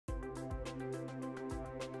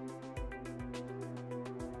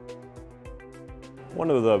One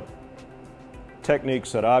of the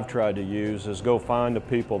techniques that I've tried to use is go find the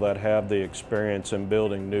people that have the experience in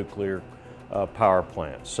building nuclear power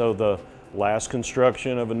plants. So the last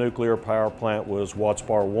construction of a nuclear power plant was Watts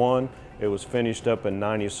Bar 1. It was finished up in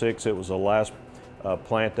 '96. It was the last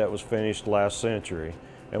plant that was finished last century.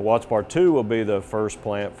 And Watts Bar 2 will be the first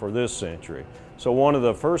plant for this century. So one of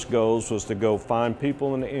the first goals was to go find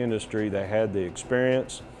people in the industry that had the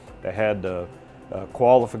experience, that had the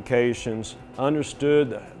qualifications,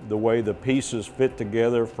 understood the way the pieces fit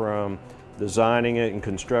together from designing it and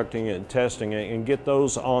constructing it and testing it, and get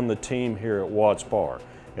those on the team here at Watts Bar.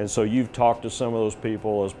 And so you've talked to some of those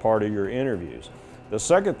people as part of your interviews. The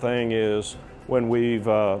second thing is when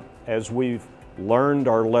as we've learned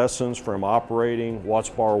our lessons from operating Watts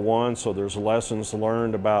Bar 1, so there's lessons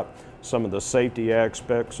learned about some of the safety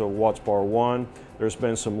aspects of Watts Bar 1. There's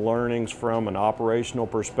been some learnings from an operational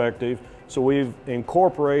perspective. So we've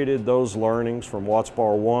incorporated those learnings from Watts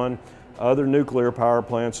Bar 1, other nuclear power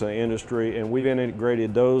plants in the industry, and we've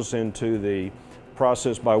integrated those into the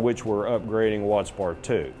process by which we're upgrading Watts Bar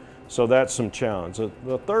 2. So that's some challenge.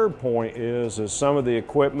 The third point is some of the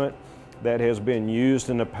equipment that has been used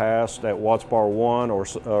in the past at Watts Bar 1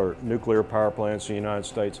 or nuclear power plants in the United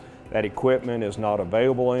States, that equipment is not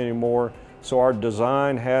available anymore. So our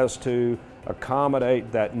design has to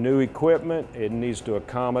accommodate that new equipment. It needs to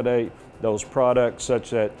accommodate those products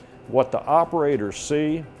such that what the operators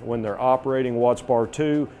see when they're operating Watts Bar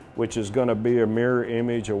 2, which is going to be a mirror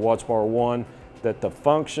image of Watts Bar 1, that the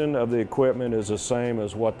function of the equipment is the same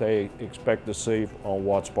as what they expect to see on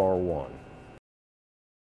Watts Bar 1.